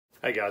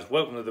Hey guys,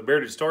 welcome to the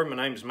Bearded Story. My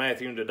name is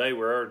Matthew, and today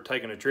we're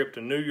taking a trip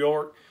to New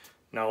York.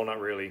 No, not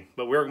really,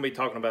 but we're going to be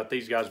talking about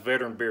these guys,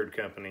 Veteran Beard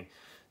Company.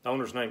 The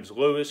owner's name is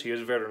Lewis. He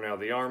is a veteran out of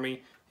the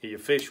Army. He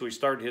officially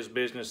started his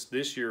business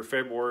this year,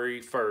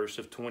 February 1st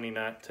of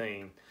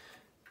 2019.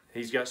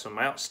 He's got some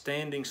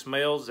outstanding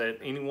smells that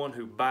anyone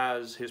who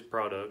buys his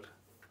product,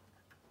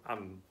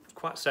 I'm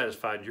quite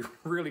satisfied you're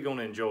really going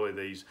to enjoy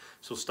these.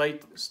 So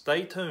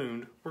stay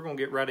tuned. We're going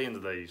to get right into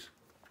these.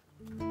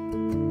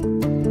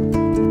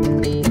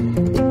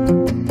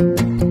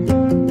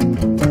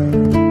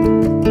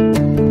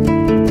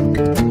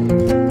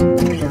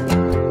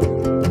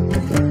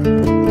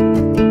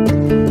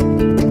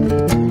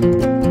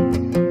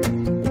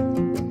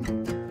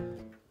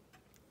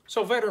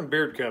 So Veteran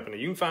Beard Company,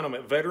 you can find them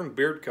at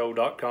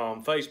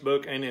veteranbeardco.com,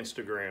 Facebook, and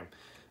Instagram.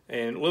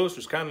 And Lewis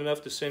was kind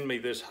enough to send me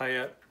this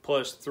hat,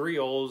 plus 3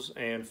 oils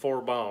and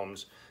 4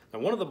 balms. Now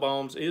one of the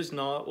balms is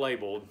not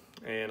labeled,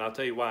 and I'll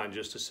tell you why in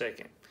just a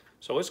second.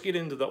 So let's get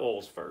into the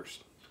oils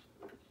first.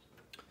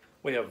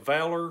 We have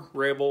Valor,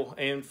 Rebel,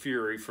 and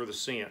Fury for the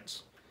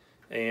scents.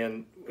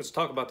 And let's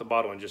talk about the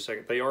bottle in just a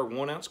second. They are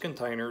 1-ounce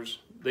containers.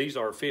 These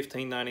are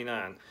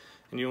 $15.99.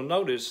 And you'll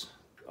notice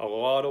a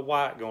lot of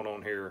white going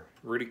on here,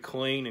 really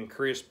clean and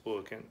crisp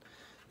looking.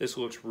 This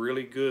looks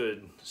really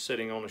good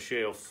sitting on a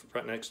shelf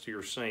right next to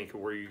your sink or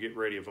where you get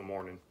ready of a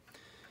morning.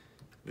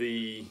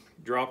 The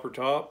dropper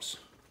tops,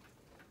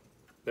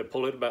 they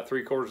pull it about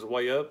 3/4 of the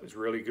way up. It's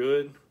really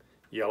good.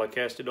 Yellow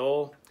casted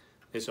oil.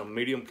 It's a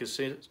medium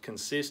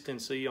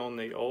consistency on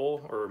the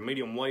oil, or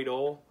medium weight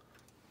oil.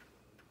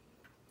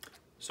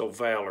 So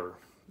Valor,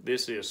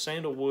 this is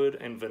sandalwood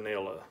and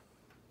vanilla.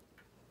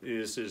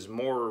 This is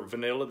more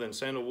vanilla than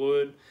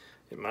sandalwood.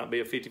 It might be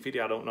a 50-50,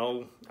 I don't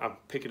know. I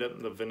pick it up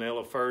in the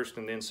vanilla first,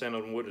 and then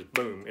sandalwood is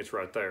boom, it's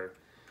right there.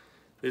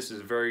 This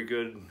is very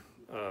good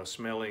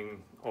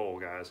smelling oil,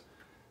 guys.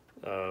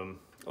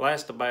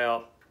 Lasts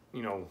about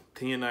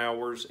 10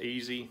 hours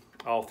easy.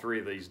 All 3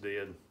 of these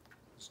did.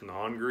 It's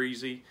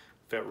non-greasy,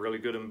 felt really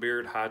good in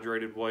beard,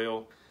 hydrated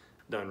well,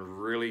 done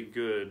really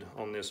good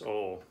on this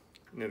oil.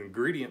 And the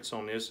ingredients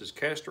on this is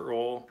castor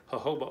oil,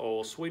 jojoba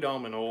oil, sweet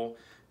almond oil,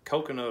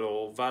 coconut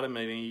oil,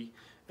 vitamin E,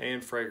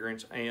 and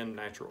fragrance, and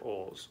natural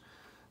oils.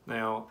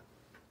 Now,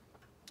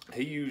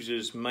 he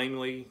uses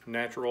mainly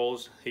natural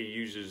oils. He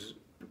uses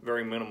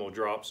very minimal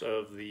drops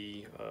of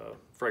the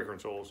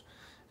fragrance oils,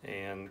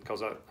 and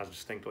because I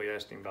distinctly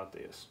asked him about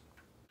this.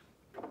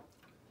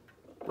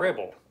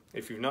 Rebel.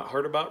 If you've not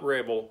heard about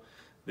Rebel,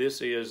 this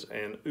is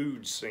an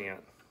oud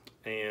scent,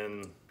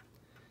 and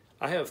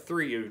I have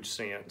 3 oud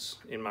scents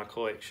in my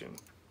collection.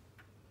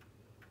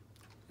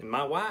 And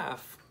my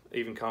wife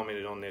even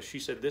commented on this. She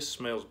said this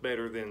smells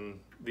better than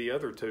the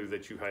other 2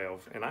 that you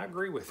have, and I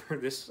agree with her.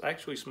 This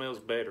actually smells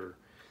better.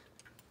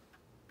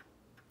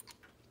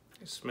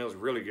 It smells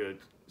really good.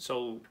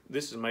 So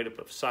this is made up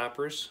of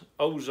cypress,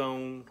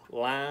 ozone,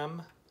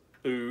 lime,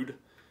 oud,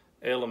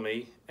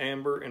 elemi,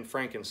 amber, and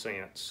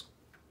frankincense.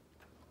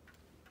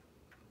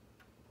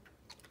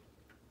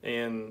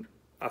 And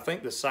I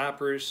think the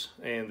cypress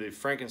and the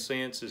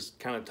frankincense is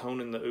kind of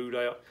toning the oud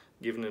out,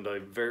 giving it a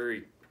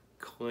very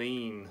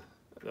clean,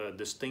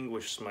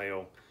 distinguished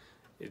smell.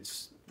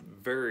 It's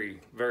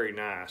very, very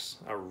nice.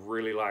 I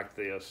really like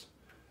this.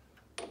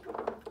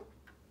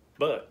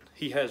 But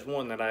he has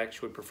one that I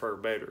actually prefer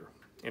better,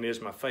 and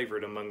is my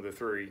favorite among the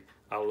 3.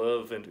 I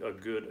love a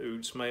good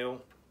oud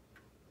smell,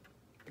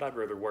 but I'd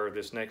rather wear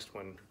this next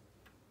one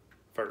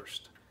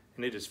first,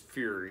 and it is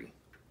Fury.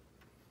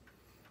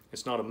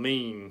 It's not a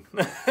mean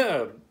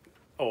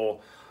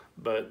oil,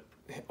 but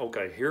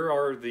okay, here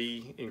are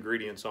the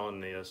ingredients on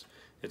this.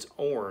 It's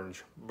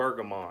orange,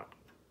 bergamot,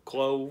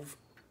 clove,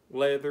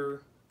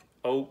 leather,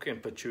 oak,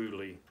 and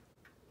patchouli.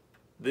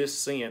 This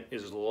scent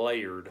is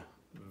layered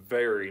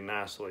very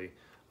nicely.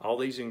 All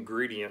these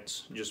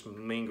ingredients just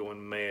mingle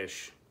and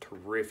mesh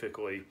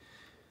terrifically.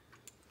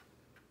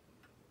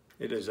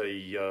 It is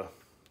a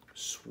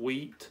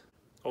sweet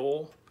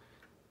oil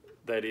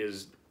that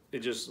it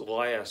just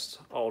lasts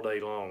all day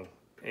long.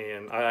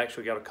 And I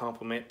actually got a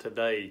compliment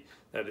today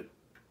that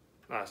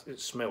it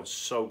smelled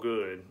so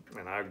good,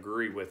 and I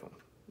agree with them.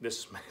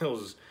 This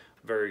smells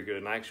very good,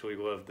 and I actually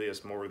love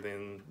this more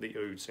than the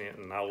oud scent,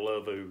 and I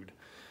love oud.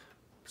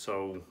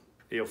 So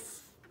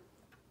if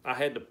I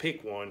had to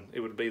pick one, it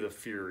would be the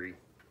Fury.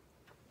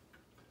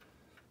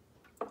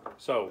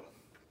 So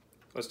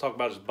let's talk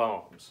about his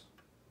balms.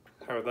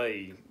 How are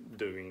they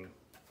doing?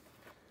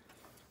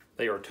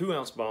 They are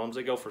 2-ounce balms.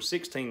 They go for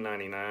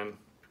 $16.99,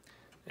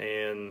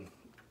 and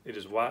it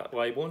is white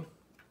labeling,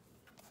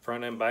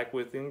 front and back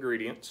with the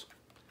ingredients.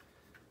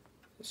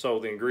 So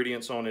the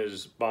ingredients on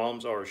his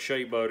balms are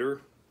shea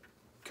butter,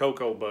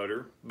 cocoa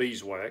butter,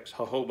 beeswax,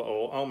 jojoba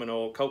oil, almond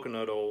oil,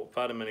 coconut oil,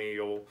 vitamin E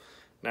oil,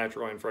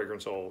 natural and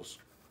fragrance oils.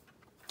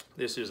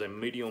 This is a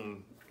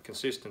medium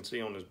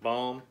consistency on his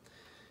balm.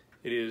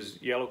 It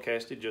is yellow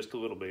casted just a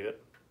little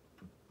bit.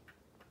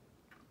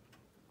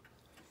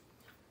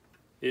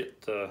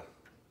 It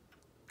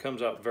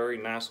comes out very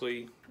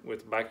nicely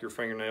with the back of your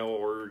fingernail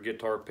or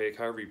guitar pick,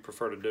 however you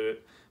prefer to do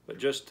it. But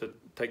just to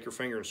take your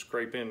finger and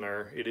scrape in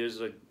there, it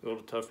is a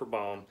little tougher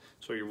balm,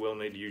 so you will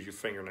need to use your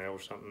fingernail or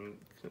something,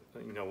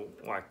 you know,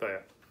 like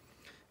that.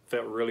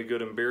 Felt really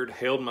good in beard,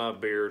 held my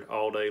beard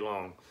all day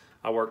long.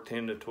 I worked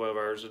 10 to 12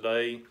 hours a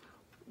day.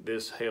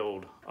 This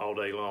held all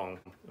day long.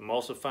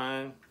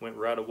 Emulsifying went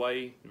right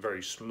away,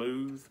 very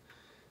smooth.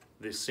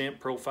 The scent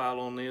profile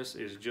on this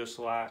is just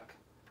like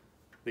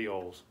the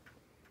oils.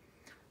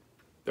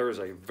 There is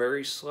a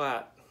very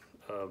slight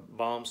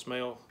balm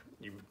smell.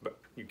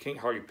 You can't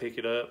hardly pick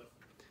it up.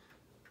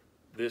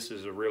 This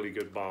is a really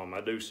good balm.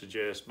 I do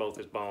suggest both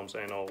as balms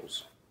and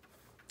oils.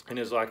 And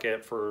it's like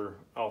that for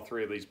all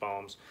three of these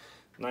balms.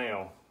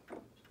 Now,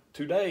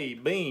 today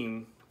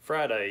being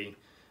Friday,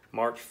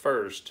 March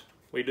 1st,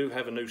 we do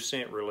have a new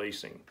scent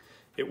releasing.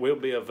 It will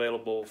be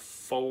available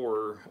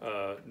for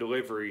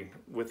delivery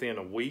within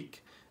a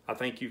week. I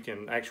think you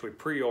can actually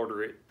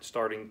pre-order it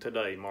starting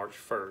today, March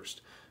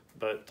 1st.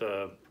 But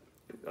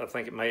I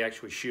think it may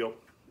actually ship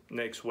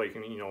next week,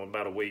 you know,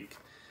 about a week.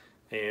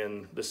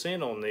 And the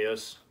scent on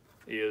this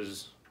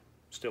is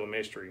still a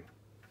mystery.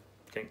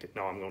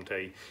 No, I'm going to tell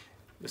you.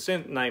 The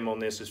scent name on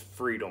this is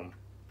Freedom.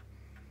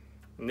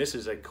 And this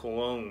is a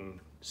cologne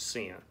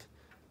scent.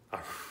 I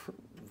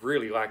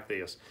really like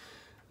this.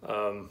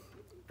 And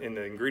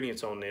the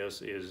ingredients on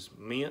this is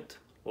mint,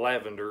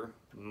 lavender,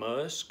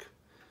 musk,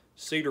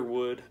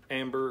 cedarwood,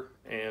 amber,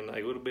 and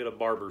a little bit of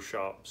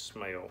barbershop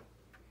smell.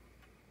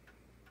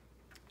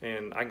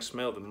 And I can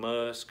smell the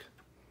musk,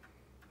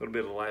 a little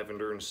bit of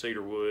lavender and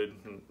cedarwood,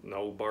 and the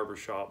old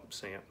barbershop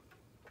scent.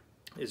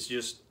 It's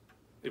just,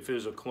 if it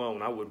was a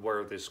cologne, I would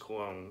wear this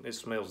cologne. It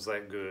smells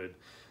that good.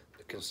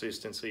 The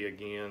consistency,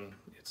 again,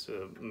 it's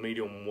a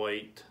medium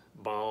weight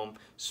balm.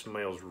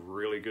 Smells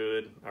really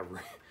good.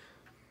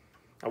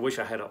 I wish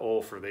I had an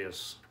oil for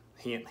this.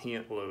 Hint,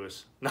 hint,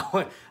 Lewis. No,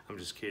 I'm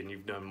just kidding.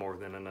 You've done more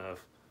than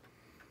enough.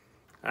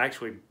 I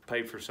actually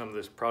paid for some of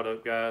this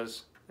product,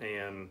 guys,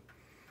 and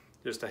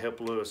just to help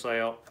Lewis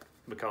out,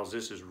 because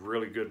this is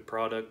really good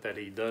product that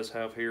he does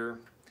have here.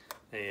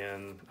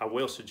 And I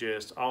will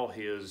suggest all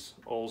his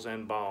oils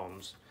and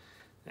balms.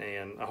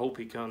 And I hope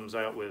he comes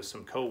out with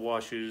some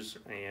co-washes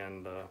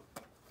and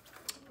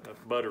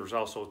butters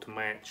also to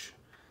match,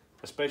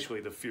 especially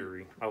the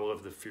Fury. I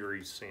love the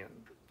Fury scent.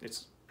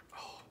 It's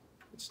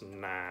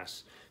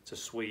nice. It's a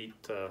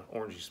sweet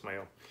orangey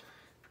smell.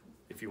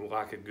 If you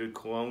like a good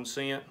cologne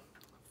scent,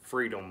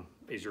 Freedom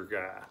is your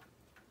guy.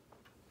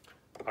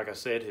 Like I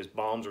said, his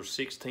balms are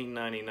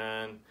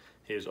 $16.99.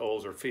 His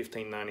oils are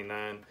 $15.99.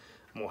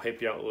 I'm gonna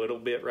help you out a little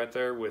bit right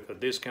there with a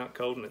discount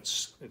code, and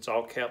it's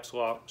all caps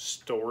lock,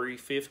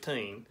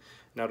 Storie15.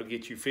 Now to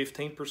get you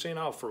 15%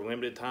 off for a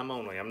limited time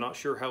only. I'm not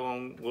sure how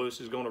long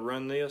Lewis is gonna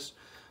run this,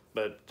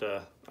 but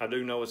I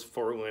do know it's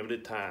for a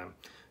limited time.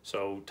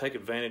 So take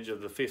advantage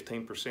of the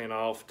 15%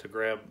 off to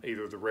grab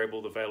either the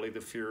Rebel, the Valley, the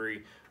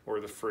Fury, or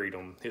the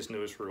Freedom, his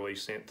newest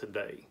release sent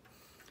today.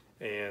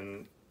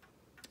 And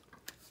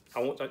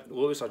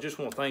Lewis, I just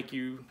want to thank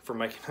you for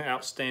making an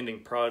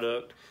outstanding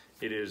product.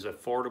 It is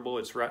affordable.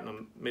 It's right in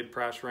the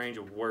mid-price range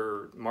of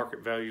where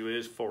market value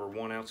is for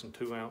 1 ounce and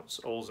 2 ounce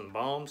oils and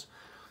balms.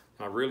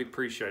 And I really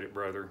appreciate it,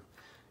 brother.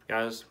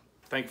 Guys,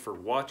 thank you for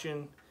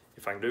watching.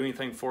 If I can do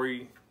anything for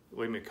you,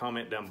 leave me a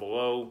comment down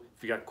below.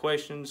 If you got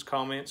questions,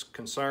 comments,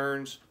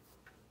 concerns,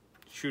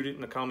 shoot it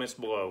in the comments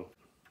below.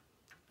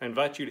 I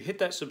invite you to hit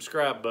that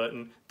subscribe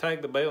button,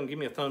 tag the bell, and give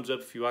me a thumbs up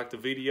if you like the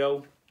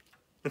video.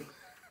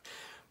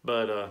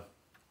 But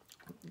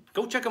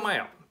go check them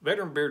out.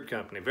 Veteran Beard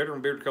Company,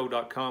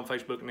 veteranbeardco.com,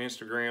 Facebook and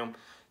Instagram.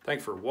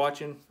 Thanks for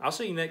watching. I'll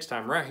see you next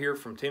time right here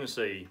from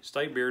Tennessee.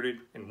 Stay bearded,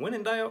 and when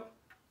in doubt,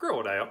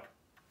 grow it out.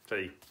 See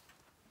you.